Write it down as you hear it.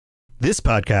This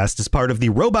podcast is part of the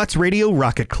Robots Radio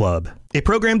Rocket Club, a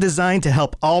program designed to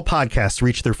help all podcasts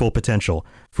reach their full potential.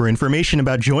 For information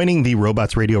about joining the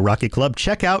Robots Radio Rocket Club,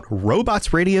 check out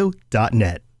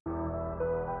robotsradio.net.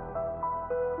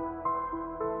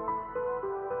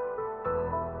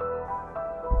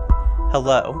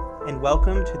 Hello, and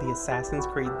welcome to the Assassin's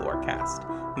Creed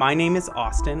Lorecast. My name is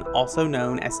Austin, also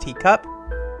known as Teacup.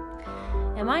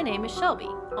 And my name is Shelby,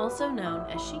 also known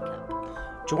as She-Cup.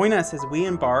 Join us as we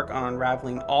embark on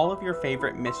unraveling all of your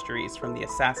favorite mysteries from the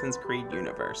Assassin's Creed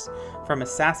universe. From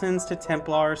assassins to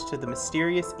Templars to the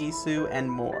mysterious Isu and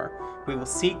more. We will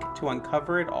seek to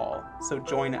uncover it all, so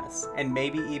join us and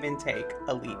maybe even take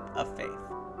a leap of faith.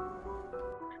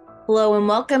 Hello and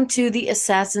welcome to the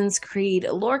Assassin's Creed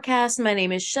Lorecast. My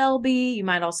name is Shelby. You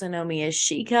might also know me as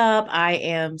She-Cup. I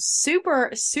am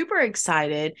super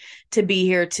excited to be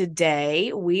here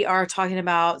today. We are talking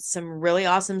about some really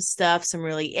awesome stuff, some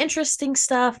really interesting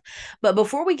stuff. But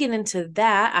before we get into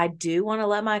that, I do want to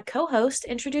let my co-host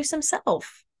introduce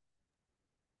himself.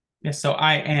 Yes, so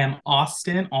I am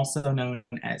Austin, also known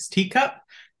as Teacup.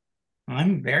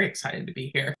 I'm very excited to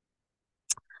be here.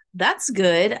 That's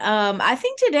good. I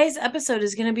think today's episode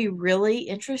is going to be really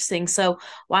interesting. So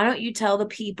why don't you tell the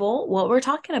people what we're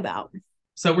talking about?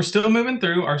 So we're still moving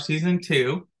through our season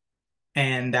 2,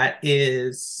 and that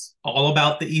is all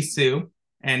about the Isu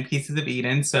and Pieces of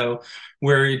Eden. So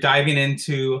we're diving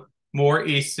into more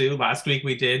Isu. Last week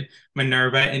we did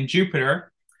Minerva and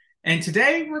Jupiter. And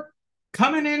today we're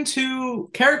coming into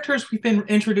characters we've been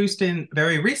introduced in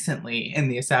very recently in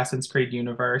the Assassin's Creed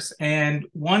universe, and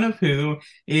one of who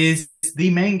is the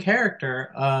main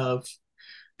character of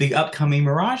the upcoming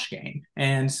Mirage game.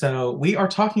 And so we are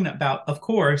talking about, of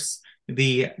course,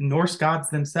 the Norse gods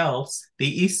themselves,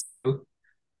 the Isu,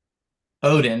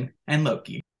 Odin, and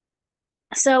Loki.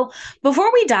 So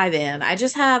before we dive in, I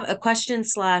just have a question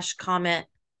 / comment,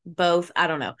 both. I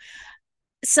don't know.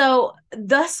 So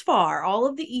thus far, all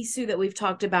of the Isu that we've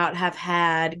talked about have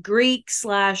had Greek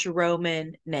 /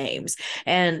 Roman names.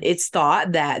 And it's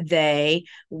thought that they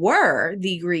were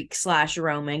the Greek /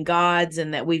 Roman gods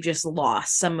and that we've just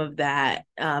lost some of that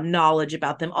knowledge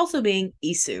about them also being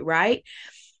Isu, right?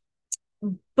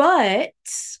 But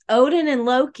Odin and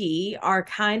Loki are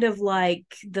kind of like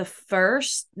the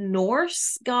first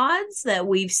Norse gods that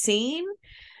we've seen.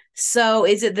 So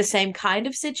is it the same kind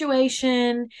of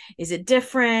situation? Is it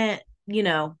different? You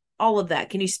know, all of that.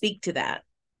 Can you speak to that?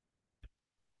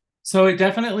 So it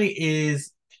definitely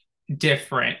is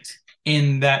different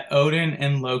in that Odin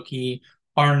and Loki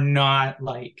are not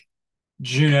like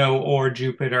Juno or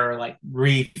Jupiter, like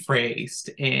rephrased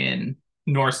in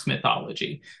Norse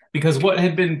mythology. Because what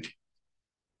had been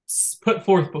put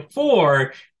forth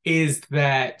before is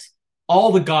that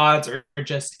all the gods are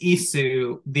just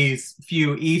Isu, these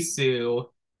few Isu,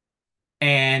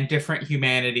 and different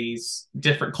humanities,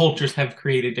 different cultures have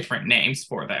created different names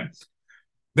for them.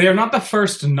 They are not the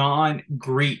first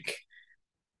non-Greek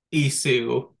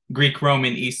Isu,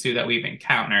 Greek-Roman Isu that we've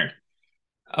encountered.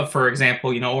 For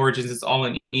example, Origins is all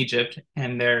in Egypt,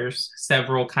 and there's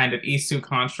several kind of Isu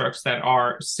constructs that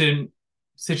are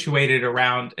situated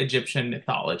around Egyptian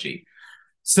mythology.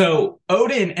 So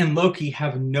Odin and Loki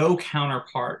have no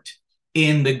counterpart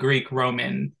in the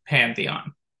Greek-Roman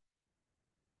pantheon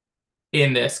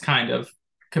in this kind of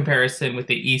comparison with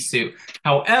the Isu.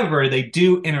 However, they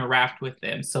do interact with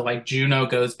them. So like Juno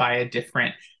goes by a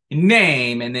different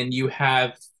name, and then you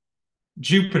have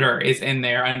Jupiter is in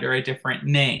there under a different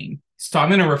name. So I'm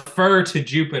going to refer to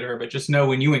Jupiter, but just know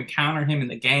when you encounter him in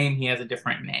the game, he has a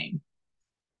different name.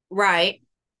 Right.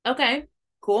 Okay,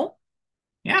 cool.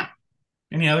 Yeah.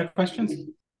 Any other questions?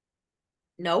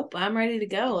 Nope, I'm ready to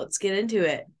go. Let's get into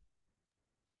it.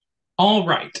 All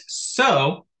right.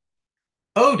 So,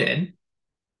 Odin,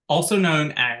 also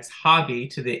known as Havi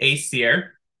to the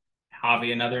Aesir,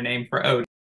 Havi, another name for Odin,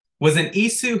 was an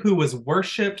Isu who was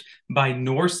worshipped by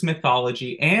Norse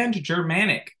mythology and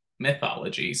Germanic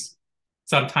mythologies,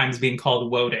 sometimes being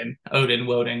called Woden. Odin,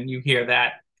 Woden, you hear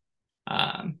that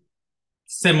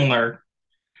similar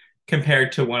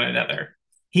compared to one another.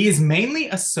 He is mainly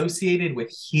associated with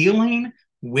healing,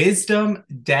 wisdom,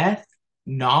 death,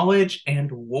 knowledge, and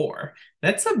war.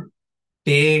 That's a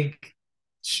big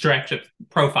stretch of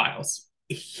profiles.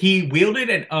 He wielded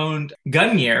and owned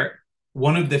Gungnir,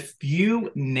 one of the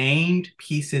few named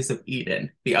pieces of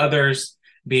Eden. The others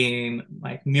being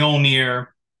like Mjolnir,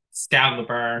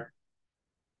 Excalibur,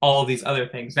 all these other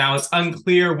things. Now, it's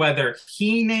unclear whether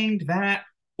he named that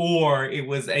or it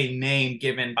was a name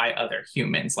given by other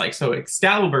humans. Like, so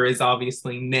Excalibur is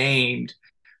obviously named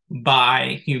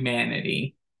by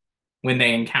humanity when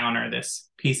they encounter this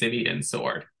piece of Eden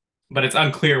sword. but it's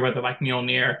unclear whether like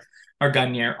Mjolnir or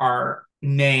Gungnir are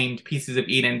named pieces of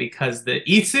Eden because the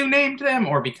Isu named them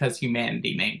or because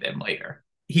humanity named them later.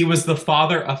 He was the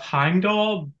father of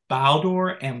Heimdall, Baldur,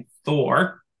 and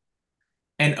Thor.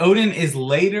 And Odin is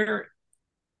later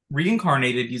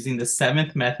reincarnated using the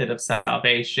seventh method of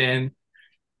salvation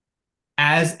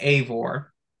as Eivor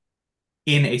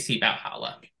in AC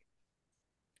Valhalla.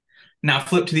 Now,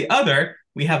 flip to the other,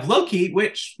 we have Loki,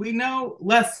 which we know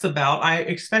less about. I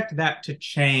expect that to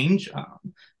change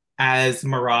as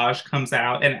Mirage comes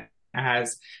out and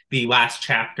as the last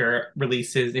chapter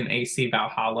releases in AC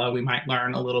Valhalla. We might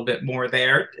learn a little bit more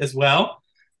there as well.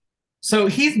 So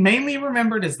he's mainly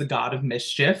remembered as the god of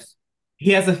mischief.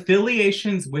 He has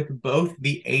affiliations with both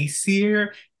the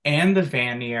Aesir and the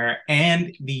Vanir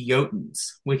and the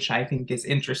Jotuns, which I think is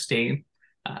interesting.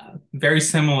 Very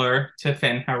similar to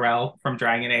Finn Harel from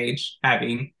Dragon Age,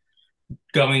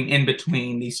 going in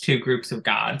between these two groups of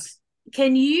gods.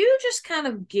 Can you just kind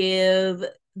of give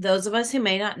those of us who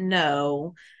may not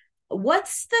know,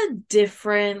 what's the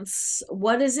difference?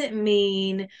 What does it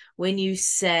mean when you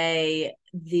say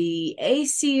the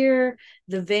Aesir,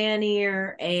 the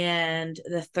Vanir, and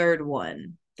the third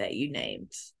one that you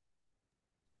named?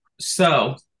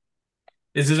 So,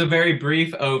 this is a very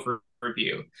brief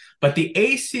overview, but the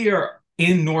Aesir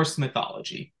in Norse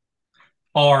mythology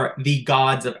are the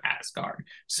gods of Asgard.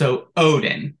 So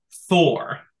Odin,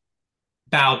 Thor,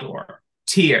 Baldur,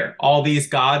 Tyr, all these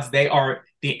gods, they are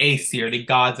the Aesir, the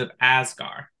gods of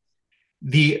Asgard.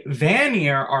 The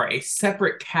Vanir are a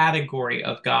separate category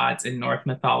of gods in Norse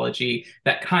mythology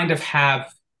that kind of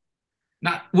have,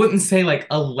 wouldn't say like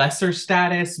a lesser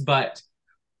status, but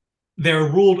they're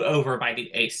ruled over by the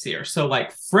Aesir. So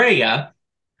like Freya,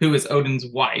 who is Odin's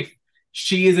wife,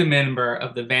 she is a member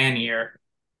of the Vanir,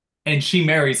 and she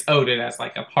marries Odin as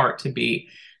like a part to be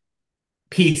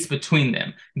peace between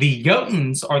them. The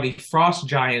Jotuns are the frost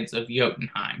giants of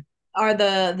Jotunheim. Are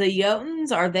the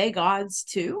Jotuns, are they gods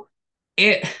too?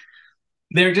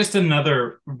 They're just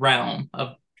another realm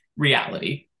of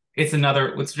reality. It's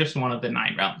just one of the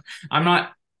 9 realms. I'm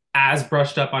not as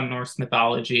brushed up on Norse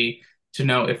mythology to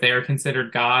know if they are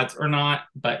considered gods or not,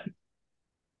 but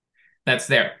that's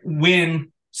there.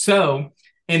 So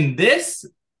in this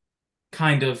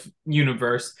kind of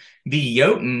universe, the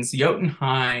Jotuns,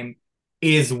 Jotunheim,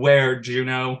 is where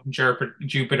Juno,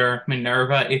 Jupiter,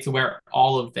 Minerva, it's where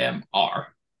all of them are.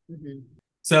 Mm-hmm.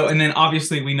 So, and then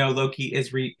obviously we know Loki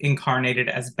is reincarnated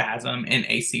as Basm in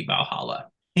AC Valhalla.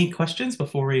 Any questions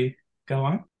before we go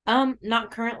on? Not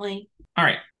currently. All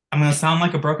right. I'm going to sound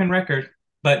like a broken record,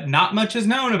 but not much is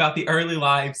known about the early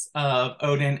lives of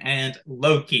Odin and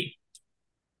Loki.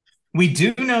 We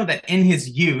do know that in his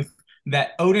youth,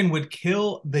 that Odin would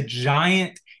kill the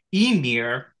giant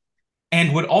Ymir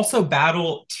and would also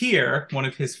battle Tyr, one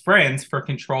of his friends, for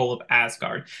control of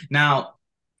Asgard. Now,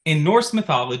 in Norse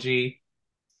mythology,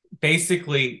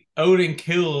 basically, Odin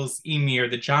kills Ymir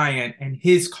the giant, and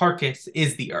his carcass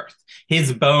is the earth.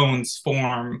 His bones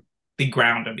form the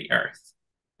ground of the earth.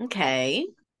 Okay.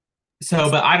 So,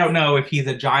 but I don't know if he's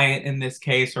a giant in this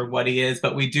case or what he is,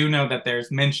 but we do know that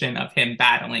there's mention of him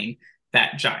battling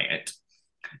that giant.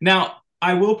 Now,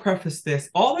 I will preface this.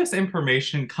 All this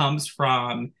information comes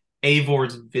from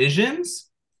Eivor's visions.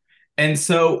 And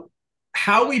so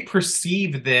how we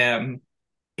perceive them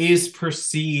is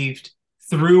perceived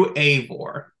through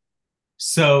Eivor.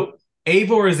 So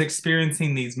Eivor is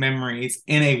experiencing these memories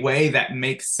in a way that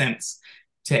makes sense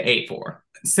to Eivor.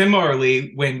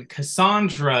 Similarly, when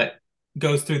Cassandra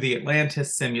goes through the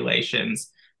Atlantis simulations,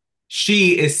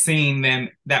 she is seeing them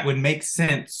that would make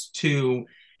sense to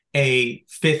a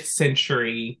 5th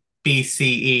century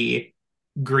BCE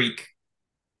Greek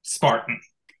Spartan.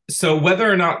 So whether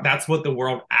or not that's what the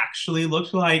world actually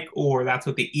looked like, or that's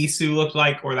what the Isu looked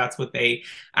like, or that's what they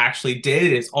actually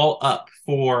did, is all up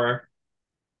for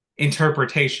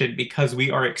interpretation, because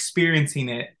we are experiencing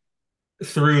it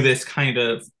through this kind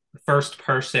of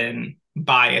first-person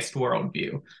biased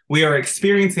worldview. We are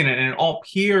experiencing it, and it all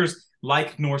appears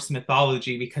like Norse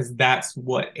mythology because that's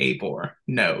what Eivor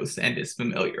knows and is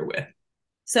familiar with.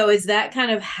 So is that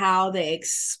kind of how they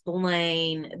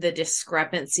explain the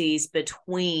discrepancies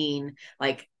between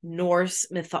like Norse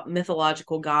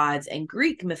mythological gods and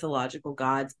Greek mythological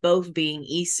gods, both being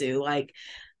Isu? Like,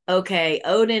 okay,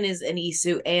 Odin is an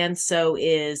Isu and so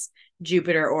is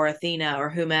Jupiter or Athena or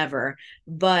whomever,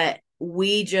 but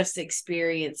we just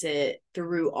experience it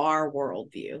through our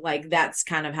worldview. Like that's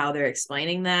kind of how they're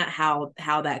explaining that, how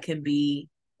that can be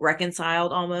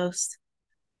reconciled almost.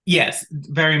 Yes,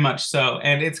 very much so.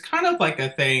 And it's kind of like a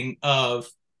thing of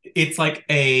it's like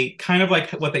a kind of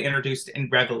like what they introduced in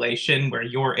Revelation, where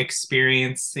you're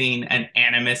experiencing an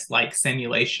animus like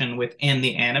simulation within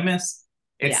the animus.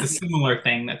 It's Yeah. a similar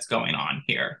thing that's going on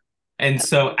here. And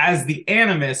so, as the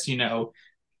animus,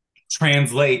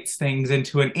 translates things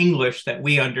into an English that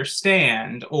we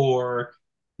understand or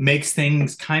makes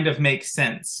things kind of make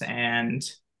sense, and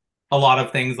a lot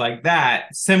of things like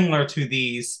that, similar to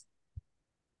these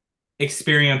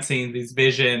experiencing these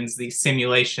visions, these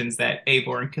simulations that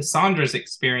Eivor and Cassandra's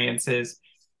experiences,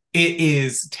 it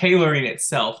is tailoring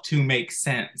itself to make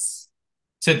sense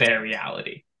to their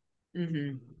reality.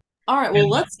 Mm-hmm. All right, well,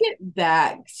 let's get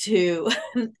back to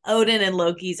Odin and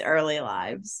Loki's early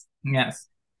lives. Yes.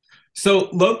 So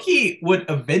Loki would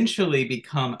eventually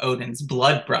become Odin's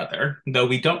blood brother, though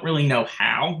we don't really know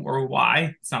how or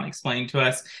why. It's not explained to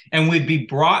us, and would be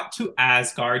brought to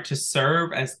Asgard to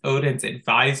serve as Odin's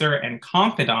advisor and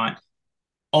confidant,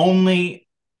 only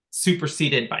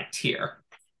superseded by Tyr,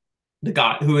 the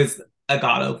god who is a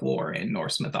god of war in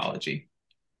Norse mythology.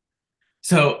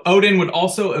 So Odin would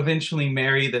also eventually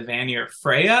marry the Vanir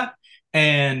Freya,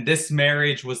 and this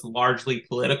marriage was largely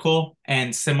political,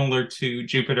 and similar to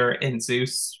Jupiter and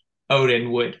Zeus,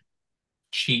 Odin would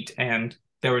cheat and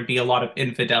there would be a lot of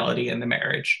infidelity in the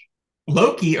marriage.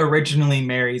 Loki originally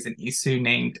marries an Isu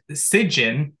named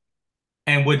Sigyn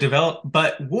and would develop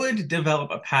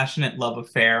a passionate love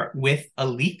affair with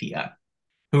Aletheia,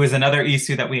 who is another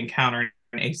Isu that we encounter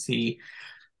in AC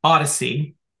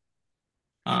Odyssey.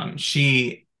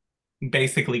 She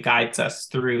basically guides us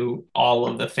through all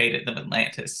of the Fate of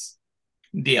Atlantis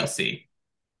DLC.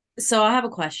 So I have a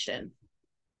question.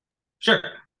 Sure.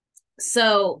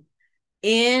 So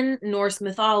in Norse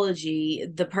mythology,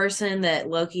 the person that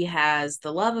Loki has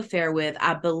the love affair with,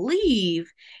 I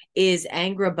believe, is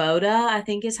Angrboda, I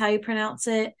think is how you pronounce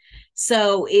it.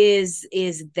 So is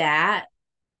that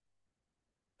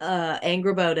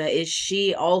Angrboda, is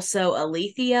she also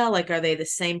Aletheia? Like, are they the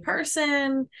same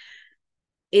person?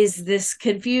 Is this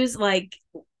confused? Like,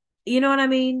 you know what I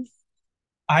mean?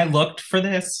 I looked for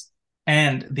this,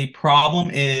 and the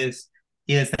problem is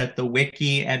that the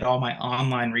wiki and all my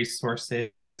online resources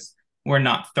were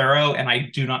not thorough, and I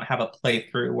do not have a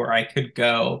playthrough where I could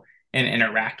go and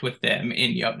interact with them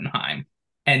in Jotunheim.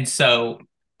 And so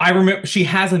I remember she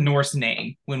has a Norse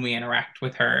name when we interact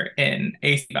with her in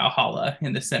AC Valhalla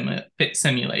in the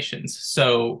simulations.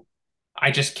 So I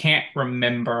just can't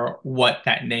remember what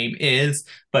that name is,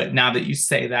 but now that you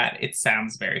say that, it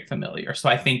sounds very familiar. So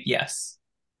I think yes,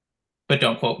 but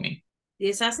don't quote me. The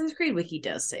Assassin's Creed wiki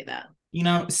does say that.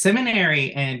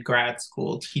 Seminary and grad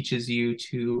school teaches you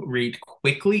to read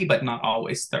quickly, but not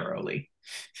always thoroughly.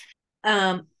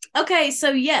 Okay,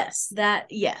 so yes,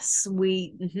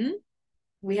 we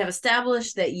have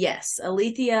established that yes,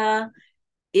 Aletheia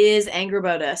is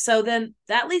Angrboda. So then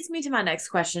that leads me to my next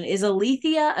question. Is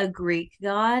Aletheia a Greek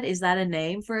god? Is that a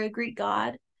name for a Greek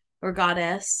god or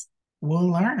goddess?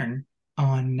 We'll learn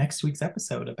on next week's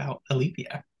episode about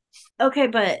Aletheia. Okay,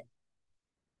 but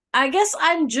I guess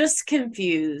I'm just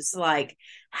confused. Like,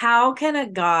 how can a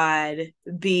god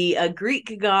be a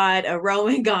Greek god, a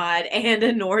Roman god, and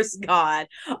a Norse god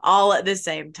all at the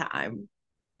same time?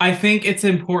 I think it's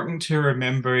important to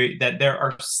remember that there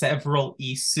are several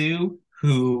Isu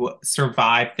who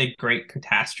survived the Great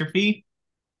Catastrophe,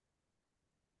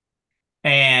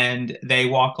 and they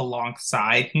walk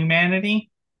alongside humanity.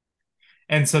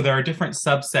 And so there are different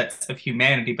subsets of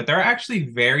humanity, but there are actually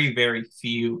very, very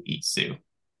few Isu.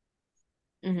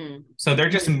 Mm-hmm. So they're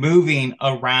just moving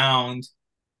around,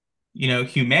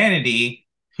 humanity,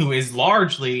 who is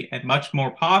largely and much more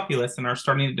populous and are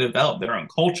starting to develop their own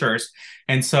cultures.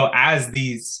 And so as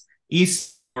these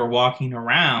East are walking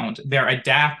around, they're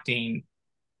adapting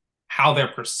how they're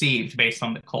perceived based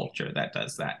on the culture that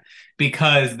does that.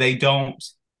 Because they don't,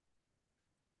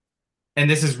 and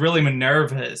this is really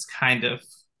Minerva's kind of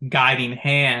guiding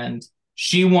hand.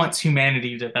 She wants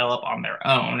humanity to develop on their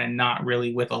own and not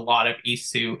really with a lot of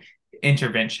Isu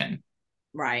intervention.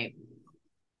 Right.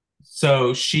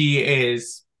 So she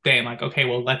is saying like, okay,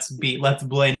 well, let's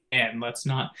blend in. Let's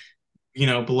not,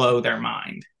 blow their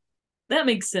mind. That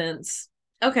makes sense.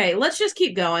 Okay, let's just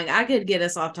keep going. I could get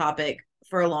us off topic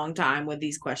for a long time with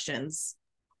these questions.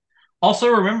 Also,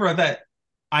 remember that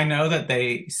I know that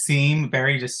they seem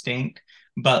very distinct,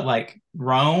 but like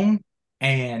Rome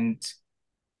and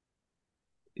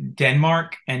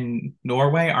Denmark and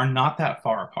Norway are not that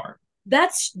far apart.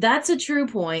 That's a true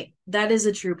point. That is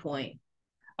a true point.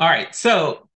 All right,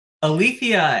 so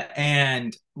Aletheia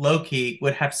and Loki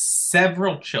would have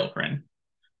several children,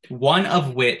 one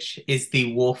of which is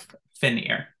the wolf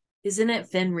Fenrir. Isn't it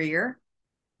Fenrir?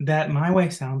 That my way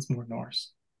sounds more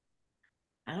Norse.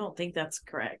 I don't think that's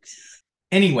correct.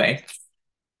 Anyway,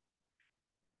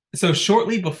 so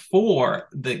shortly before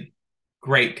the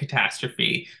great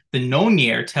catastrophe, the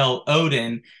Nonir tell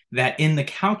Odin that in the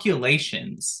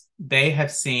calculations, they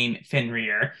have seen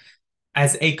Fenrir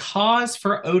as a cause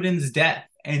for Odin's death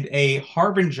and a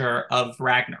harbinger of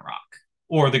Ragnarok,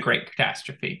 or the great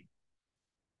catastrophe.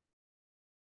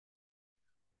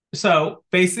 So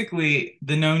basically,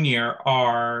 the Nonir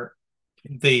are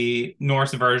the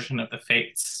Norse version of the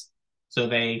Fates. So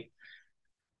they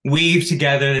weave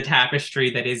together the tapestry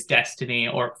that is destiny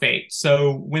or fate.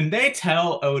 So when they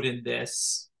tell Odin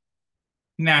this,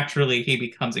 naturally he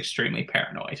becomes extremely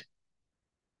paranoid.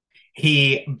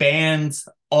 He bans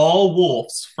all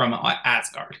wolves from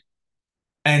Asgard.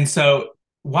 And so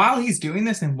while he's doing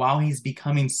this and while he's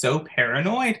becoming so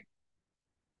paranoid,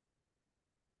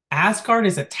 Asgard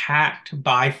is attacked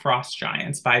by frost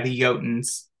giants, by the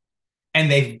Jotuns, and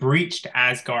they've breached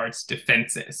Asgard's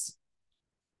defenses.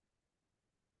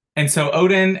 And so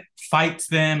Odin fights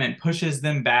them and pushes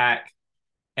them back.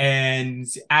 And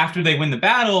after they win the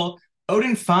battle,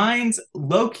 Odin finds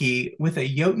Loki with a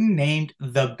Jotun named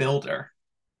the Builder.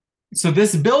 So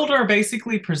this Builder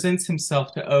basically presents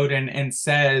himself to Odin and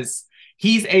says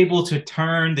he's able to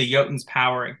turn the Jotun's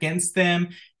power against them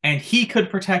and he could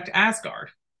protect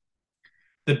Asgard.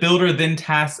 The Builder then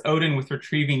tasks Odin with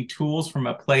retrieving tools from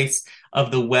a place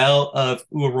of the Well of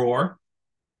Uror.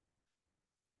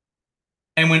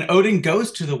 And when Odin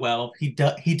goes to the well, he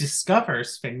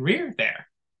discovers Fenrir there,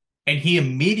 and he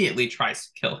immediately tries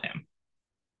to kill him.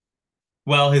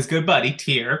 Well, his good buddy,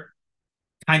 Tyr,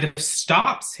 kind of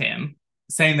stops him,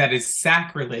 saying that it's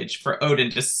sacrilege for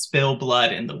Odin to spill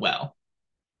blood in the well.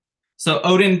 So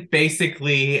Odin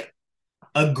basically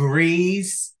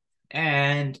agrees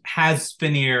and has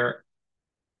Fenrir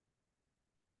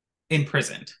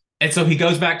imprisoned. And so he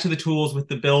goes back to the tools with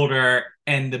the Builder,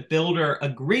 and the Builder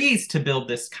agrees to build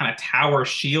this kind of tower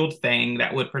shield thing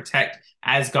that would protect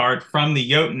Asgard from the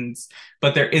Jotuns,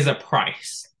 but there is a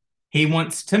price. He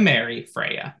wants to marry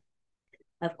Freya.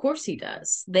 Of course he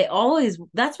does.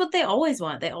 That's what they always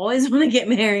want. They always want to get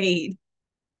married.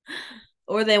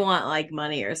 Or they want like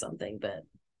money or something, but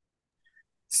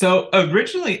So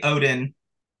originally Odin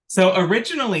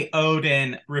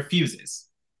refuses.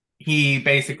 He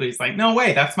basically is like, no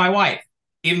way, that's my wife.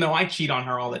 Even though I cheat on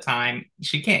her all the time,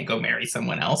 she can't go marry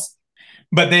someone else.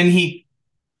 But then he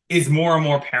is more and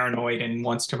more paranoid and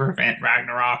wants to prevent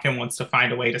Ragnarok and wants to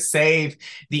find a way to save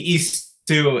the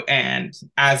Istu and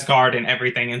Asgard and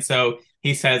everything. And so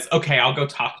he says, okay, I'll go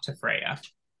talk to Freya.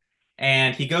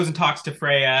 And he goes and talks to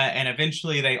Freya, and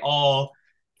eventually they all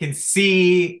can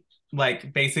see,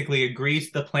 like, basically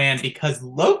agrees to the plan because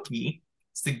Loki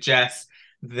suggests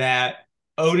that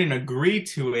Odin agree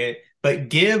to it, but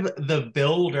give the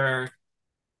Builder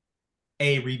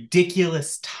a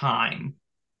ridiculous time,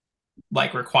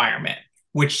 like, requirement,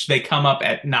 which they come up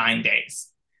at 9 days.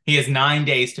 He has 9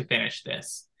 days to finish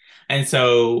this. And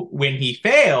so when he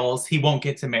fails, he won't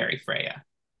get to marry Freya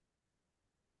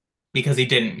because he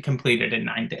didn't complete it in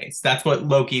 9 days. That's what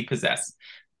Loki puts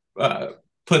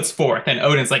forth. And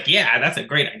Odin's like, yeah, that's a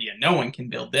great idea. No one can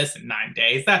build this in 9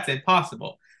 days. That's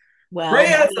impossible.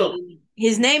 well,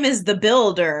 his name is the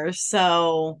Builder,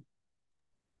 so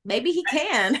maybe he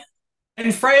can.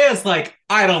 And Freya's like,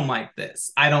 I don't like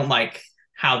this. I don't like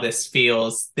how this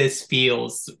feels. This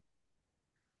feels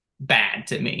bad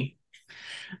to me.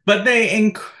 But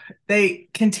they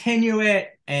continue it,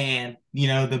 and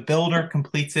the Builder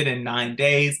completes it in 9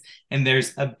 days, and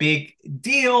there's a big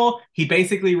deal. He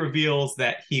basically reveals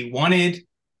that he wanted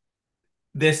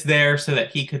this there so that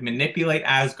he could manipulate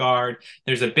Asgard.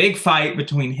 There's a big fight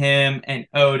between him and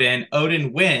Odin.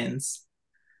 Odin wins,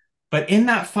 but in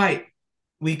that fight,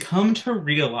 we come to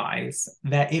realize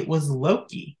that it was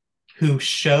Loki who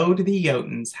showed the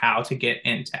Jotuns how to get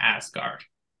into Asgard.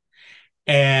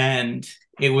 And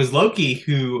it was Loki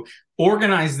who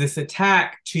organized this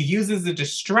attack to use as a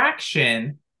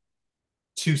distraction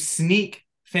to sneak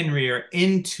Fenrir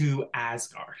into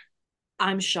Asgard.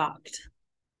 I'm shocked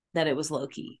that it was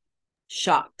Loki.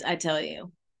 Shocked, I tell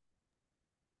you.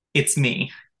 It's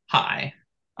me. Hi.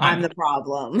 I'm the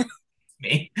problem.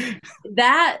 Me.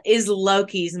 That is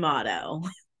Loki's motto.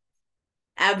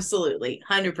 Absolutely.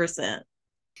 100%.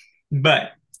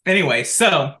 But anyway,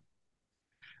 so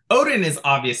Odin is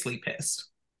obviously pissed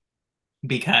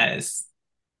because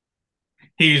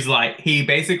he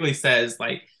basically says,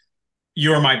 like,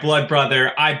 you're my blood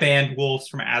brother. I banned wolves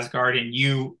from Asgard and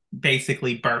you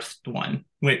basically birthed one,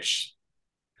 which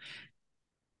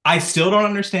I still don't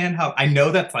understand how. I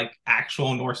know that's like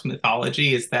actual Norse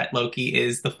mythology, is that Loki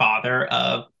is the father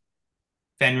of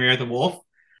Fenrir the wolf,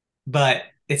 but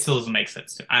it still doesn't make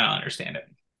sense to me. I don't understand it.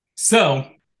 So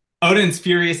Odin's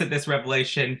furious at this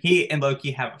revelation. He and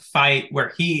Loki have a fight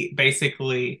where he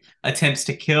basically attempts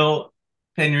to kill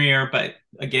Fenrir, but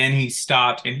again, he's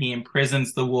stopped and he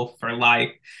imprisons the wolf for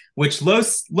life, which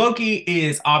Loki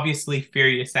is obviously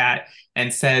furious at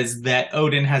and says that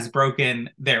Odin has broken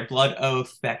their blood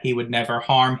oath that he would never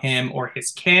harm him or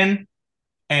his kin.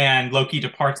 And Loki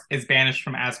departs, is banished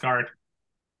from Asgard.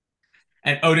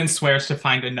 And Odin swears to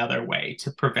find another way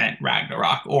to prevent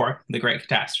Ragnarok or the Great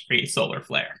Catastrophe, solar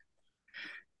flare.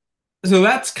 So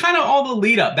that's kind of all the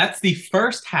lead up. That's the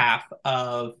first half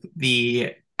of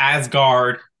the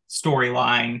Asgard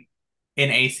storyline in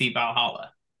AC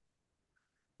Valhalla.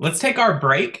 Let's take our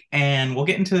break and we'll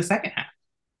get into the second half.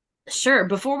 Sure.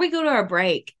 Before we go to our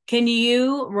break, can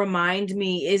you remind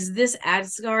me, is this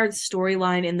Asgard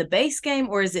storyline in the base game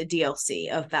or is it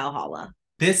DLC of Valhalla?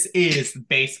 This is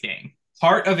base game.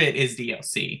 Part of it is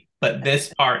DLC, but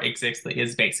this part exactly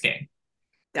is base game.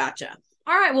 Gotcha.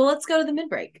 All right, well, let's go to the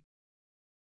mid-break.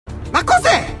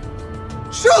 Makose!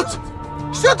 Shoot!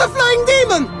 Shoot the flying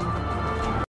demon!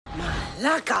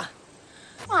 Malaka!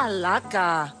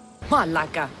 Malaka!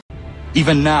 Malaka!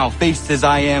 Even now, faced as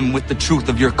I am with the truth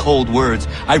of your cold words,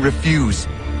 I refuse,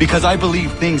 because I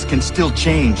believe things can still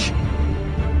change.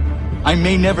 I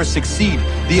may never succeed.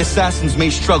 The assassins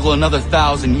may struggle another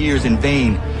 1,000 years in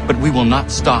vain, but we will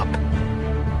not stop.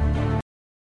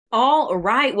 All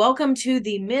right, welcome to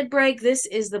the mid-break. This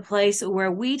is the place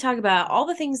where we talk about all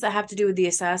the things that have to do with the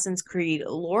Assassin's Creed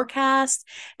lorecast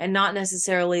and not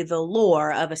necessarily the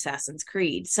lore of Assassin's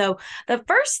Creed. So the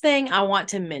first thing I want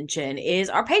to mention is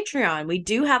our Patreon. We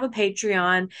do have a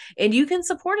Patreon and you can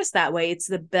support us that way. It's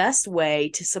the best way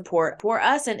to support for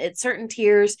us, and at certain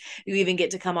tiers, you even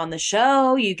get to come on the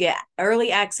show. You get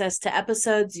early access to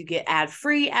episodes. You get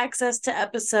ad-free access to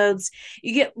episodes.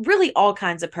 You get really all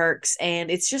kinds of perks,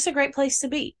 and it's just a great place to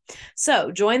be.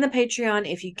 So join the Patreon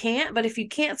if you can't, but if you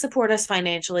can't support us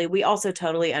financially, we also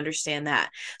totally understand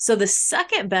that. So the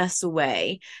second best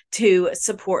way to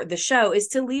support the show is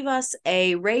to leave us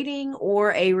a rating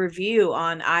or a review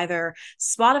on either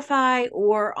Spotify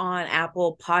or on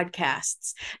Apple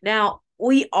Podcasts. Now,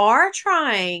 we are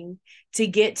trying to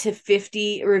get to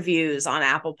 50 reviews on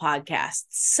Apple Podcasts.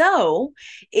 So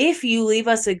if you leave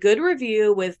us a good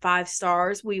review with 5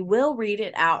 stars, we will read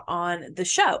it out on the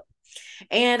show.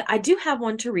 And I do have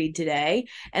one to read today.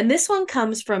 And this one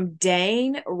comes from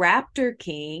Dane Raptor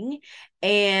King.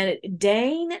 And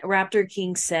Dane Raptor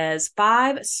King says,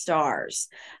 5 stars.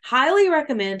 Highly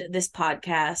recommend this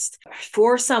podcast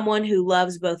for someone who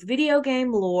loves both video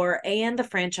game lore and the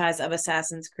franchise of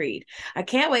Assassin's Creed. I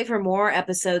can't wait for more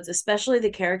episodes, especially the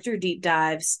character deep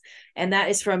dives. And that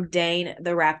is from Dane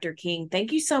the Raptor King.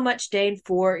 Thank you so much, Dane,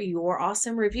 for your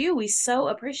awesome review. We so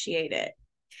appreciate it.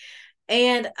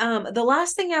 And the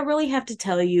last thing I really have to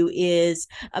tell you is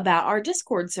about our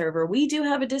Discord server. We do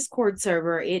have a Discord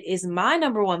server. It is my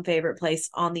number one favorite place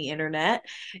on the internet,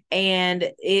 and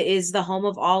it is the home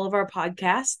of all of our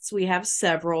podcasts. We have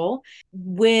several.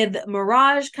 With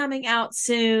Mirage coming out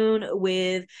soon,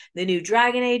 with the new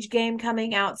Dragon Age game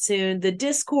coming out soon, the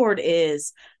Discord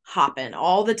is hopping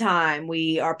all the time.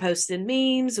 We are posting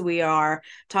memes, we are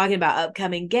talking about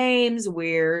upcoming games,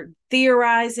 we're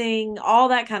theorizing, all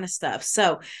that kind of stuff.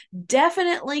 So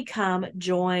definitely come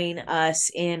join us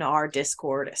in our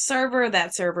Discord server.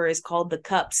 That server is called The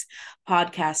Cups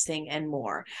Podcasting and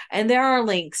More. And there are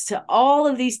links to all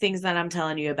of these things that I'm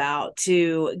telling you about,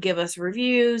 to give us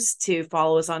reviews, to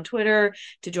follow us on Twitter,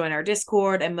 to join our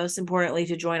Discord, and most importantly,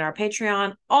 to join our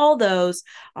Patreon. All those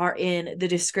are in the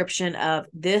description of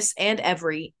this and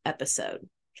every episode.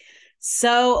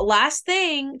 So last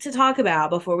thing to talk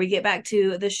about before we get back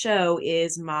to the show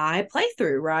is my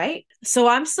playthrough, right? So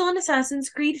I'm still in Assassin's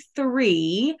Creed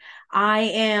 3. I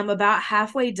am about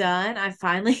halfway done. I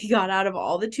finally got out of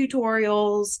all the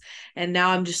tutorials and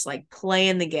now I'm just like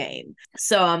playing the game.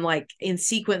 So I'm like in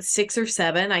sequence 6 or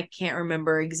 7. I can't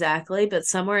remember exactly, but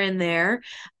somewhere in there.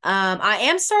 I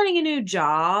am starting a new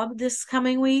job this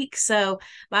coming week, so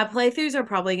my playthroughs are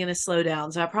probably going to slow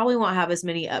down. So I probably won't have as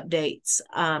many updates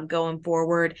going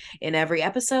forward in every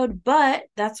episode, but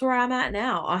that's where I'm at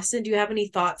now. Austin, do you have any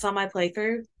thoughts on my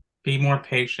playthrough? Be more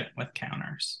patient with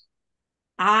counters.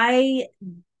 I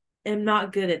am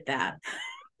not good at that.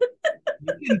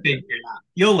 You can figure it out.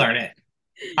 You'll learn it.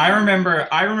 I remember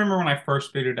when I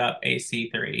first booted up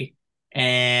AC3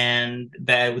 and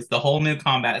that was the whole new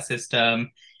combat system.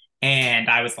 And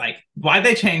I was like, why'd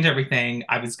they change everything?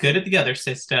 I was good at the other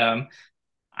system.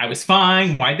 I was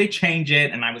fine. Why'd they change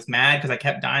it? And I was mad because I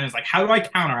kept dying. I was like, how do I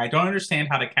counter? I don't understand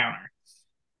how to counter.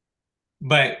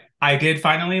 But I did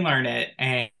finally learn it.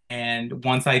 And And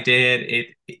once I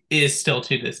did, it is still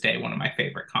to this day one of my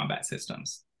favorite combat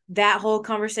systems. That whole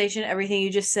conversation, everything you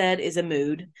just said, is a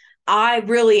mood. I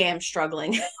really am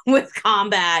struggling with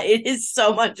combat. It is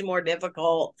so much more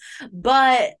difficult,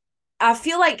 but I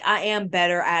feel like I am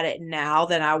better at it now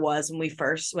than I was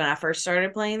when I first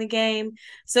started playing the game.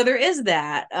 So there is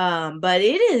that. But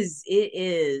it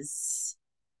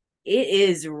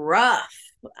is rough.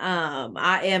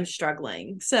 I am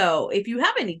struggling. So if you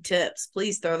have any tips,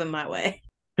 please throw them my way.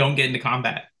 Don't get into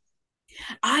combat.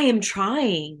 I am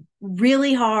trying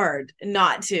really hard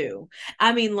not to.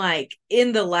 I mean, like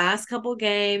in the last couple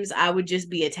games, I would just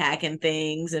be attacking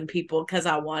things and people because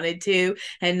I wanted to.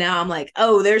 And now I'm like,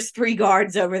 oh, there's 3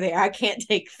 guards over there. I can't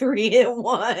take 3 at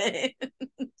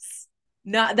once.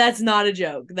 That's not a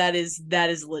joke. That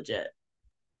is legit.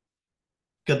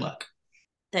 Good luck.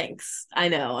 Thanks. I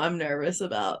know I'm nervous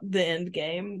about the end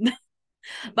game,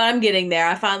 but I'm getting there.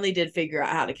 I finally did figure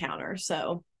out how to counter.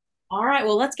 So, all right,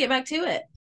 well, let's get back to it.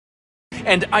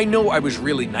 And I know I was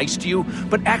really nice to you,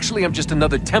 but actually I'm just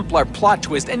another Templar plot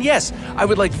twist. And yes, I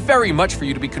would like very much for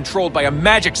you to be controlled by a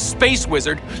magic space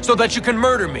wizard so that you can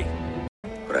murder me.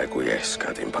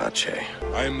 Requiescat in pace.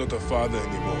 I am not a father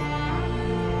anymore.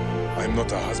 I am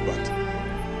not a husband.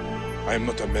 I am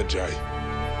not a Magi.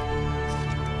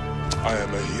 I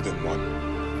am a hidden one.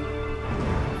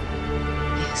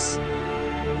 Yes.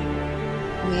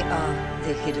 We are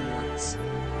the hidden ones.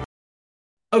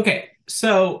 Okay,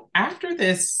 so after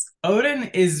this, Odin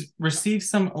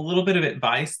receives a little bit of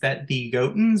advice that the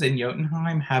Jotuns in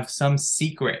Jotunheim have some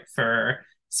secret for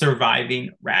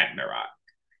surviving Ragnarok.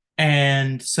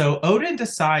 And so Odin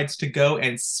decides to go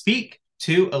and speak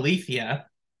to Aletheia,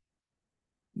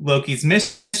 Loki's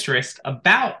mistress,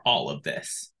 about all of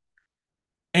this.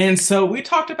 And so we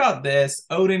talked about this.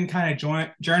 Odin kind of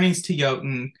journeys to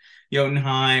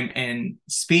Jotunheim and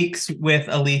speaks with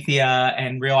Aletheia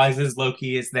and realizes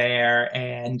Loki is there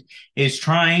and is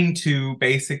trying to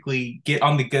basically get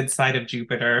on the good side of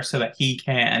Jupiter so that he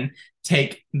can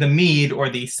take the mead, or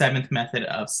the 7th method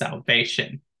of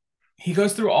salvation. He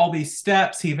goes through all these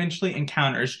steps. He eventually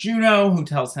encounters Juno, who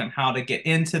tells him how to get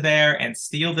into there and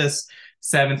steal this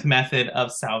 7th method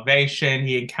of salvation.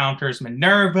 He encounters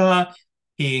Minerva.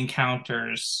 He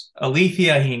encounters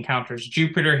Aletheia. He encounters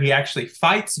Jupiter. He actually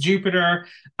fights Jupiter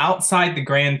outside the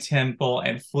Grand Temple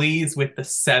and flees with the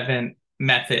 7th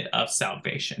method of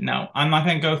salvation. Now, I'm not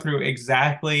going to go through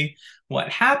exactly what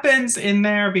happens in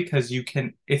there because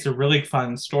it's a really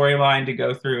fun storyline to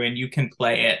go through, and you can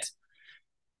play it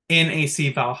in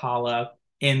AC Valhalla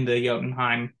in the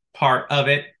Jotunheim part of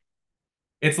it.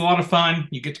 It's a lot of fun.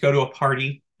 You get to go to a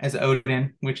party as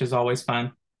Odin, which is always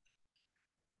fun.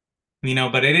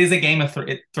 But it is a Game of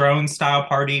Thrones style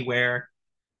party where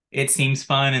it seems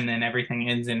fun and then everything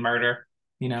ends in murder,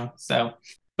 so.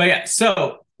 But yeah,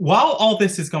 so while all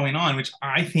this is going on, which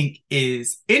I think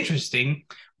is interesting,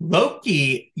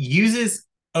 Loki uses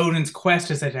Odin's quest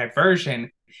as a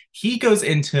diversion. He goes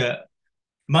into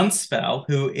Muspel,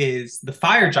 who is the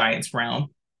fire giant's realm,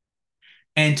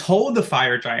 and told the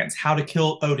fire giants how to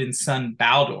kill Odin's son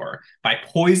Baldur by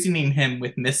poisoning him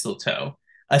with mistletoe,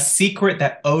 a secret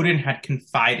that Odin had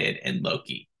confided in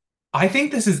Loki. I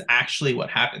think this is actually what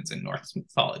happens in Norse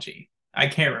mythology. I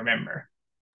can't remember.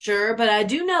 Sure, but I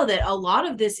do know that a lot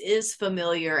of this is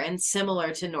familiar and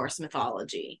similar to Norse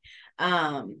mythology.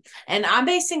 And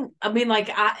I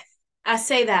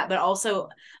say that, but also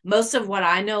most of what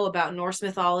I know about Norse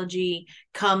mythology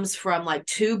comes from like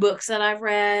 2 books that I've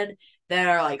read that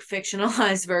are like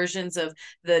fictionalized versions of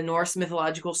the Norse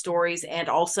mythological stories, and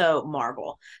also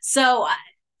Marvel. So,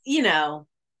 and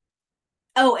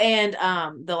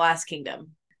The Last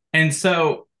Kingdom. And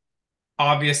so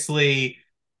obviously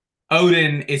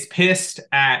Odin is pissed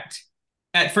at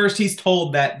first he's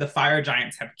told that the fire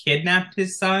giants have kidnapped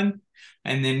his son,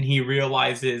 and then he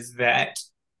realizes that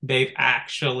they've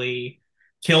actually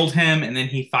killed him, and then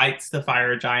he fights the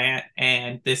fire giant,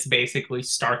 and this basically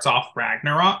starts off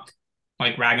Ragnarok.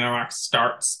 Like Ragnarok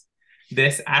starts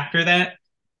this after that.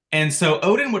 And so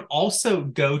Odin would also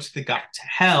go to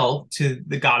Hel, to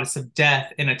the goddess of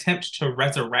death, in an attempt to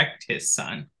resurrect his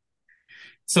son.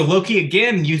 So Loki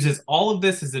again uses all of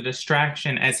this as a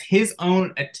distraction, as his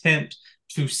own attempt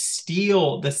to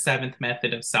steal the 7th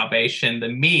method of salvation, the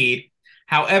mead.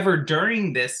 However,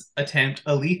 during this attempt,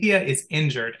 Aletheia is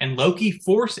injured, and Loki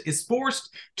is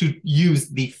forced to use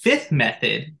the 5th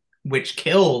method, which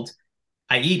killed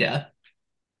Aida,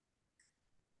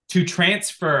 to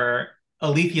transfer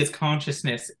Aletheia's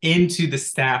consciousness into the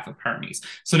staff of Hermes.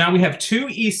 So now we have 2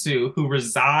 Isu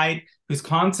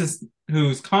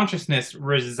whose consciousness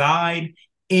reside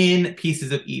in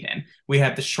Pieces of Eden. We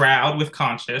have the Shroud with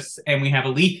Conscious, and we have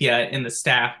Alethea in the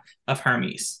Staff of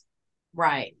Hermes.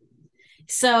 Right.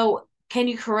 So, can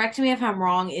you correct me if I'm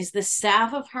wrong? Is the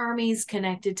Staff of Hermes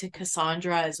connected to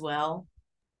Cassandra as well?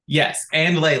 Yes,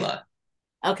 and Layla.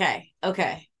 Okay.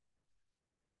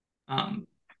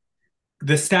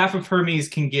 The Staff of Hermes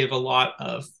can give a lot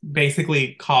of,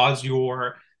 basically cause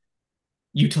you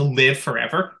to live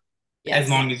forever. Yes.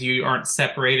 As long as you aren't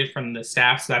separated from the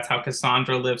staff. So that's how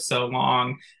Cassandra lived so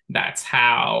long. That's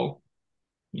how,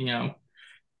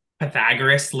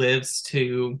 Pythagoras lives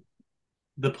to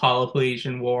the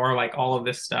Peloponnesian War, like all of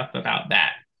this stuff about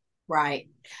that. Right.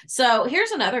 So here's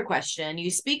another question.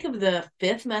 You speak of the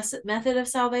fifth method of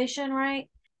salvation, right?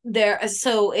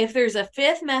 So if there's a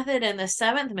fifth method and the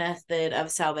seventh method of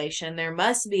salvation, there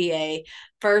must be a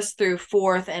first through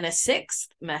fourth and a sixth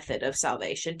method of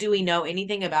salvation. Do we know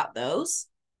anything about those?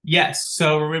 Yes.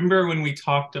 So remember when we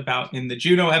talked about in the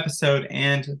Juno episode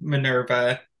and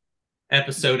Minerva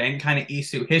episode and kind of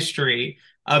Isu history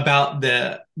about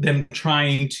them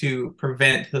trying to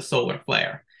prevent the solar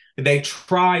flare. They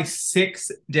try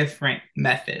 6 different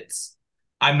methods.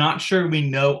 I'm not sure we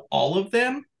know all of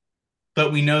them,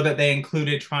 but we know that they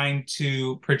included trying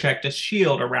to project a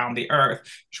shield around the Earth,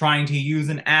 trying to use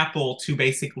an apple to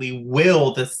basically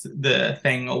will the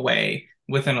thing away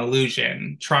with an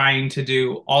illusion, trying to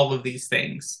do all of these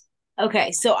things.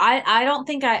 Okay, so I don't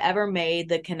think I ever made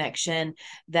the connection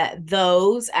that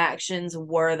those actions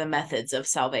were the methods of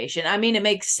salvation. I mean, it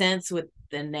makes sense with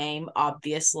the name,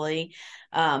 obviously,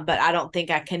 but I don't think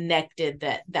I connected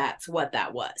that that's what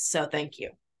that was. So thank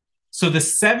you. So the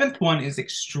 7th one is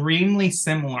extremely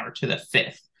similar to the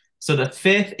 5th. So the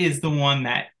 5th is the one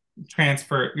that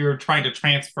you're trying to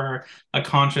transfer a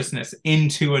consciousness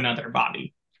into another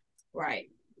body. Right.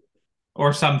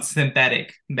 Or some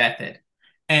synthetic method.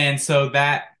 And so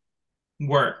that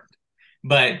worked.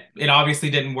 But it obviously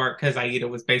didn't work because Aida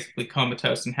was basically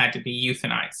comatose and had to be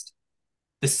euthanized.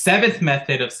 The 7th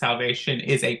method of salvation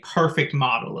is a perfect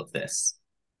model of this.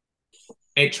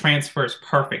 It transfers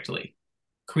perfectly,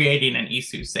 creating an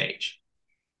Isu sage.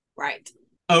 Right.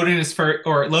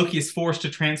 Loki is forced to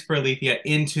transfer Alethea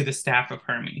into the Staff of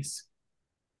Hermes.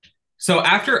 So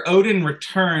after Odin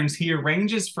returns, he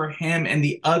arranges for him and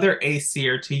the other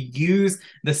Aesir to use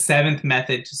the 7th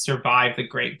method to survive the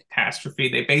Great Catastrophe.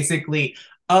 They basically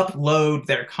upload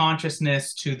their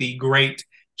consciousness to the Great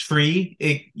Tree,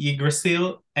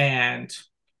 Yggdrasil, and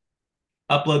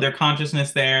upload their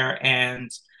consciousness there,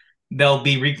 and they'll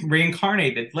be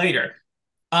reincarnated later.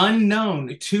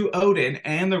 Unknown to Odin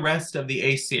and the rest of the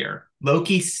Aesir,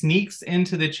 Loki sneaks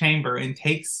into the chamber and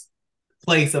takes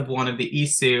place of one of the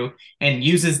Isu and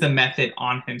uses the method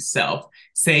on himself,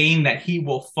 saying that he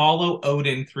will follow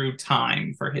Odin through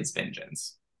time for his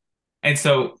vengeance. And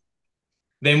so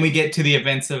then we get to the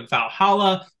events of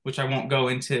Valhalla, which I won't go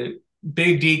into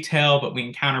big detail, but we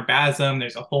encounter Basm.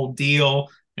 There's a whole deal.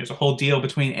 There's a whole deal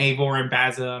between Eivor and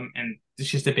Basm, and it's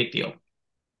just a big deal.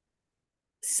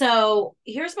 So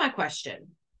here's my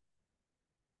question.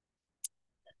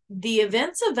 The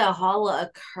events of Valhalla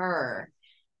occur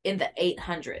in the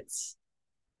 800s.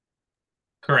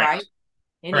 Correct.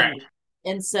 Right? Correct.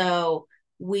 And so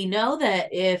we know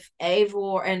that if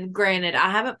Eivor, and granted,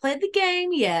 I haven't played the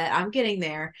game yet, I'm getting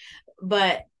there,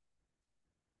 but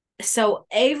so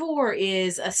Eivor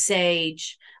is a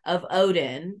sage of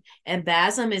Odin, and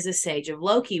Basm is a sage of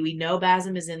Loki. We know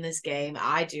Basm is in this game.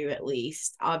 I do, at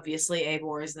least. Obviously,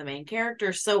 Eivor is the main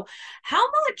character. So how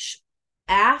much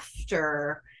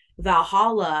after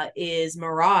Valhalla is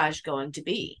Mirage going to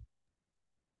be?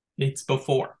 It's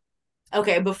before.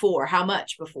 Okay, before. How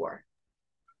much before?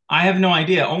 I have no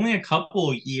idea. Only a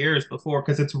couple years before,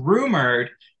 because it's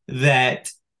rumored that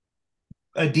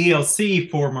a DLC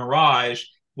for Mirage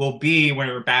will be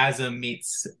where Basm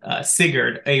meets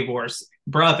Sigurd, Eivor's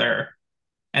brother,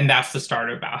 and that's the start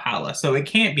of Valhalla. So it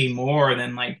can't be more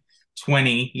than like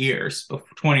 20 or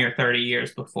 30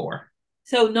 years before.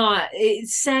 So not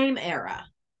same era.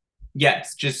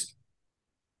 Yes, just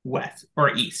west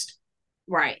or east.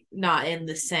 Right, not in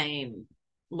the same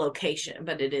location,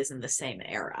 but it is in the same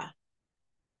era.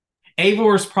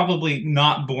 Eivor's probably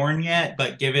not born yet,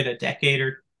 but give it a decade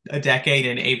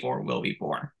and Eivor will be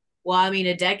born. Well, I mean,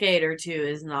 a decade or two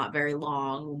is not very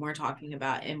long when we're talking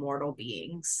about immortal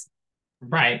beings.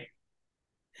 Right.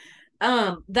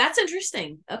 That's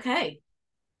interesting. Okay.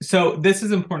 So this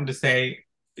is important to say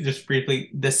just briefly.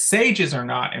 The sages are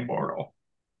not immortal.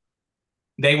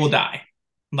 They will die.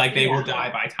 They will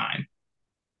die by time.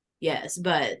 Yes,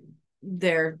 but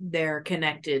they're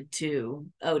connected to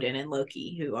Odin and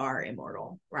Loki, who are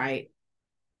immortal, right?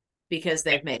 Because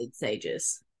they've made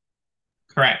sages.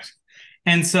 Correct.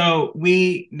 And so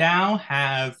we now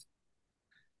have,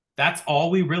 that's all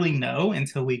we really know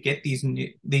until we get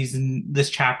this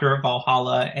chapter of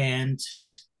Valhalla and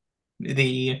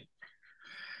the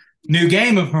new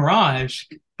game of Mirage.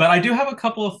 But I do have a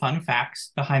couple of fun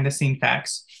facts, behind the scene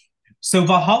facts. So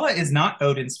Valhalla is not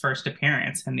Odin's first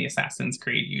appearance in the Assassin's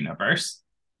Creed universe.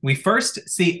 We first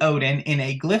see Odin in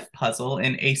a glyph puzzle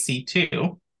in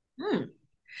AC2.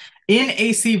 In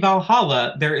AC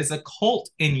Valhalla, there is a cult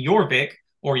in Jorvik,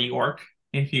 or York,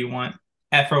 if you want.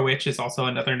 Ephroich is also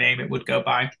another name it would go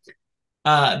by,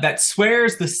 that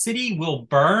swears the city will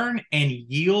burn and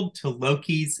yield to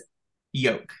Loki's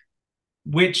yoke,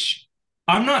 which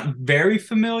I'm not very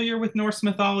familiar with Norse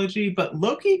mythology, but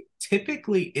Loki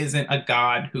typically isn't a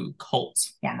god who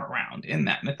cults form around in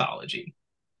that mythology.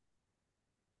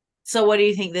 So what do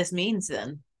you think this means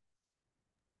then?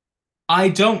 I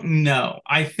don't know.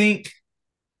 I think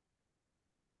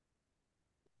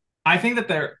that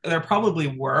there probably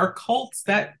were cults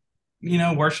that,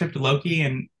 worshipped Loki,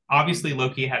 and obviously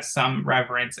Loki has some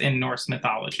reverence in Norse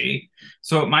mythology.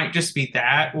 So it might just be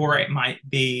that, or it might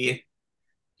be,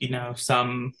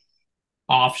 some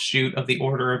offshoot of the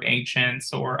Order of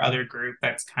Ancients or other group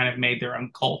that's kind of made their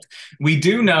own cult. We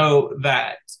do know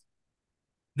that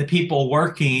the people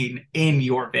working in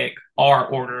Jorvik are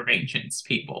Order of Ancients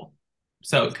people.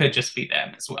 So it could just be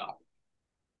them as well.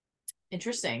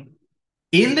 Interesting.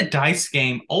 In the dice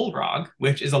game Olrog,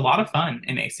 which is a lot of fun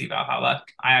in AC Valhalla,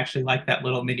 I actually like that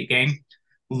little mini game.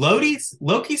 Loki's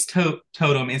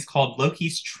totem is called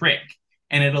Loki's Trick,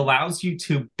 and it allows you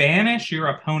to banish your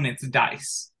opponent's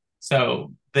dice.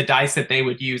 So the dice that they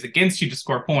would use against you to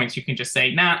score points, you can just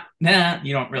say, nah,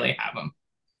 you don't really have them.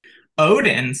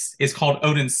 Odin's is called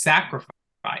Odin's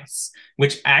Sacrifice,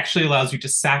 which actually allows you to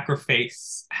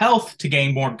sacrifice health to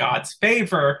gain more God's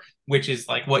favor, which is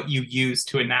like what you use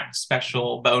to enact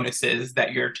special bonuses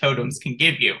that your totems can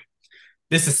give you.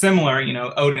 This is similar,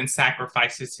 Odin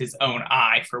sacrifices his own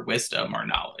eye for wisdom or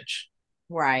knowledge.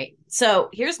 Right. So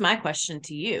here's my question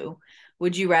to you.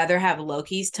 Would you rather have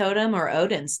Loki's totem or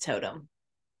Odin's totem?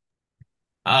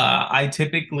 I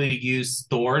typically use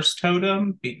Thor's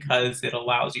totem because it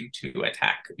allows you to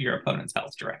attack your opponent's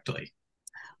health directly.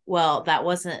 Well, that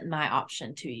wasn't my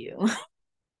option to you.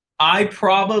 I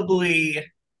probably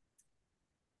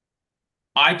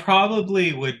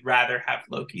would rather have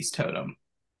Loki's totem.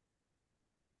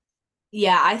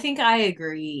 Yeah, I think I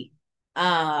agree.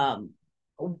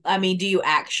 I mean, do you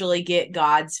actually get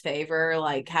God's favor?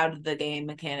 Like, how did the game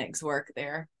mechanics work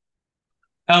there?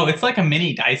 Oh, it's like a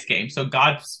mini dice game. So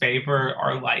God's favor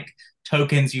are like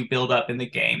tokens you build up in the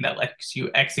game that lets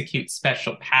you execute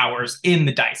special powers in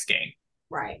the dice game.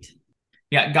 Right.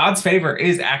 Yeah, God's favor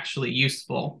is actually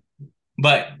useful,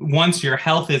 but once your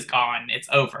health is gone, it's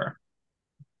over.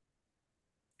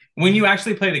 When you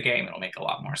actually play the game, it'll make a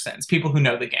lot more sense. People who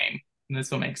know the game,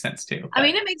 this will make sense too. I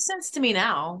mean, it makes sense to me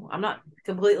now. I'm not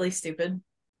completely stupid.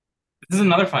 This is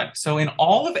another fun. So in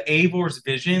all of Eivor's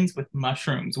visions with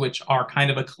mushrooms, which are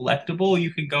kind of a collectible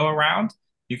you can go around,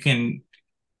 you can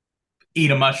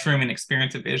eat a mushroom and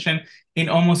experience a vision. In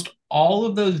almost all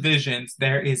of those visions,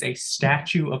 there is a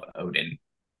statue of Odin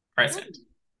present.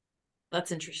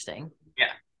 That's interesting.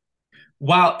 Yeah.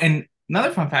 And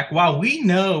another fun fact, while we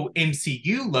know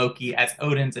MCU Loki as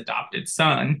Odin's adopted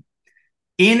son,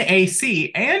 in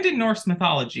AC and in Norse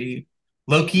mythology,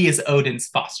 Loki is Odin's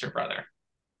foster brother.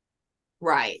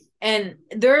 Right. And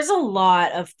there's a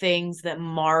lot of things that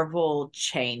Marvel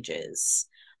changes.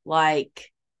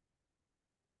 Like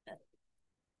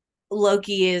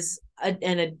Loki is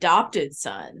an adopted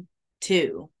son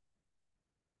too.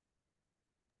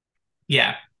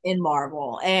 Yeah. In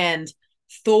Marvel. And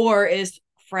Thor is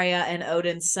Freya and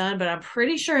Odin's son, but I'm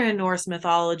pretty sure in Norse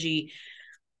mythology,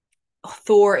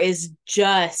 Thor is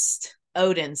just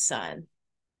Odin's son,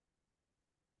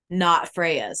 not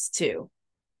Freya's too.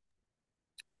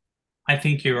 I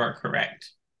think you are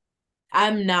correct.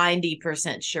 I'm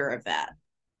 90% sure of that.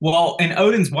 Well, and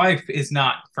Odin's wife is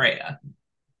not Freya.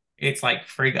 It's like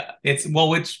Frigga.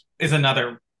 Which is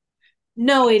another.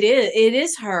 No, it is. It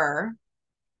is her,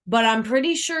 but I'm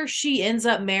pretty sure she ends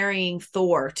up marrying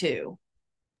Thor too.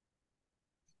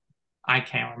 I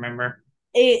can't remember.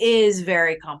 It is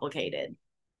very complicated.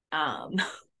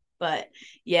 But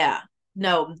yeah.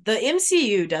 No, the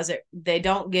MCU does it. They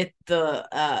don't get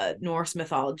the Norse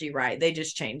mythology right. They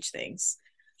just change things,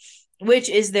 which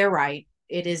is their right.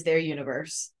 It is their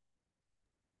universe.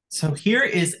 So here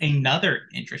is another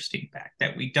interesting fact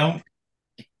that we don't,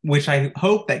 which I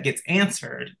hope that gets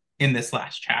answered in this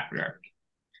last chapter.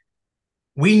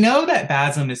 We know that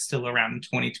Basm is still around in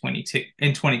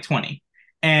 2020,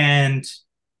 and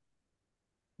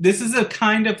this is a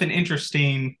kind of an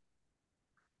interesting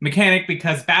mechanic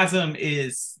because Basm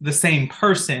is the same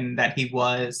person that he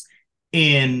was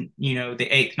in, the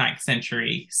 8th, 9th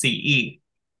century CE,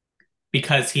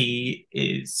 because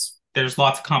there's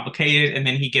lots of complicated, and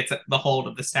then he gets the hold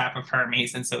of the Staff of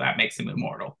Hermes, and so that makes him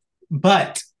immortal.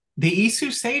 But the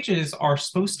Isu sages are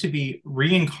supposed to be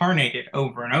reincarnated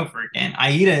over and over again.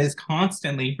 Aida is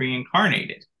constantly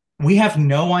reincarnated. We have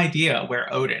no idea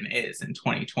where Odin is in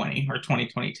 2020 or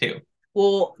 2022.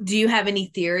 Well, do you have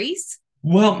any theories?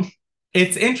 Well,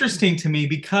 it's interesting to me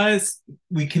because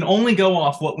we can only go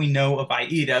off what we know of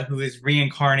Aida, who is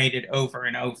reincarnated over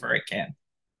and over again.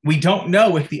 We don't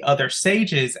know if the other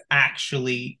sages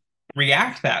actually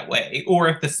react that way, or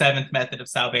if the 7th method of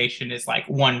salvation is like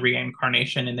one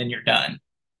reincarnation and then you're done.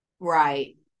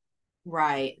 Right.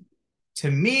 To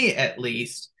me, at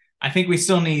least, I think we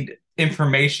still need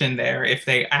information there if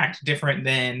they act different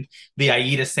than the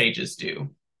Aida sages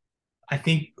do. I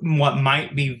think what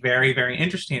might be very, very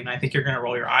interesting, and I think you're going to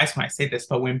roll your eyes when I say this,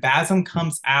 but when Basm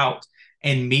comes out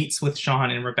and meets with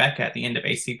Sean and Rebecca at the end of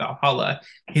AC Valhalla,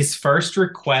 his first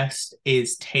request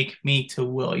is, take me to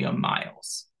William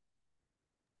Miles.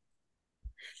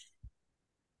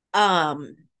 I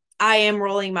am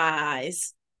rolling my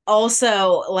eyes.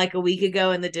 Also, like a week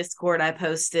ago in the Discord, I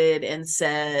posted and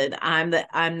said, I'm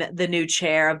the new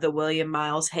chair of the William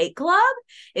Miles Hate Club.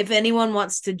 If anyone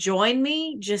wants to join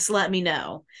me, just let me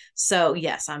know. So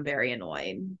yes, I'm very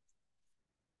annoyed.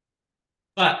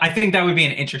 But I think that would be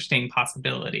an interesting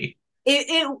possibility.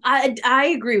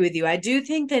 I agree with you. I do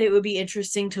think that it would be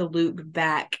interesting to loop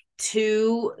back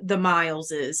to the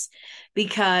Mileses,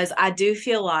 because I do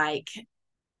feel like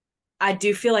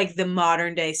the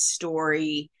modern day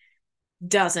story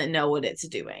doesn't know what it's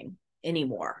doing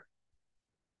anymore.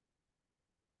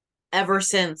 Ever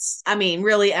since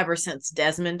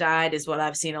Desmond died is what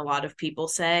I've seen a lot of people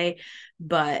say.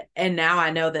 And now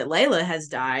I know that Layla has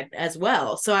died as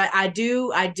well. So I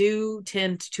do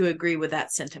tend to agree with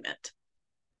that sentiment.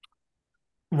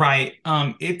 Right.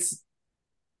 I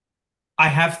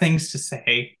have things to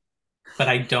say, but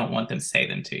I don't want them to say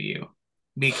them to you,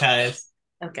 because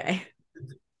okay,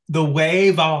 the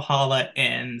way Valhalla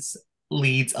ends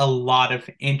leads a lot of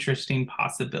interesting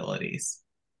possibilities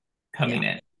coming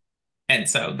in. And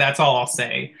so that's all I'll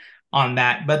say on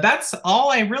that. But that's all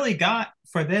I really got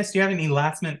for this. Do you have any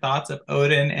last minute thoughts of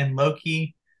Odin and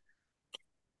Loki?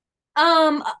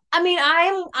 I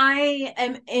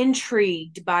am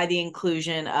intrigued by the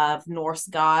inclusion of Norse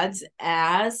gods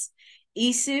as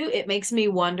Isu. It makes me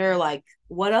wonder, like,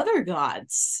 what other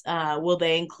gods will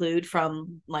they include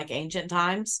from like ancient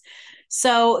times?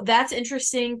 So that's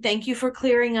interesting. Thank you for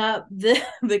clearing up the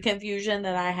confusion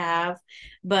that I have.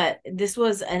 But this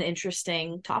was an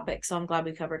interesting topic, so I'm glad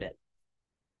we covered it.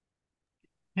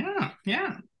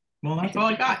 Yeah. Well, that's all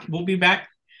I got. We'll be back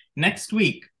next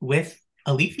week with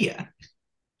Alethea.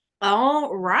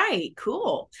 All right,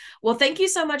 cool. Well, thank you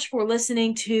so much for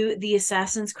listening to the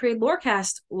Assassin's Creed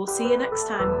Lorecast. We'll see you next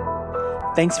time.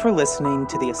 Thanks for listening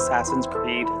to the Assassin's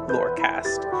Creed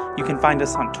Lorecast. You can find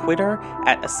us on Twitter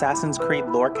at Assassin's Creed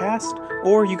Lorecast,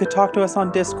 or you could talk to us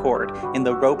on Discord in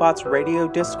the Robots Radio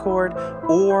Discord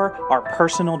or our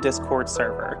personal Discord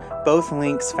server. Both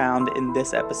links found in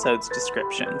this episode's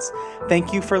descriptions.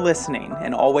 Thank you for listening,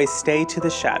 and always stay to the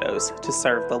shadows to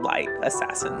serve the light,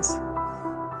 Assassins.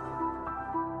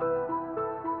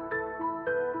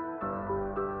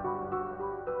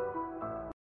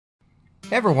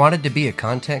 Ever wanted to be a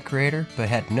content creator but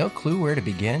had no clue where to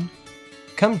begin?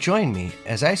 Come join me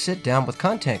as I sit down with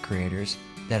content creators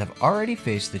that have already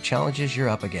faced the challenges you're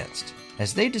up against,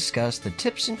 as they discuss the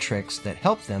tips and tricks that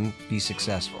help them be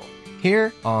successful.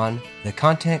 Here on The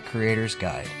Content Creator's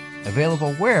Guide,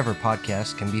 available wherever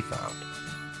podcasts can be found.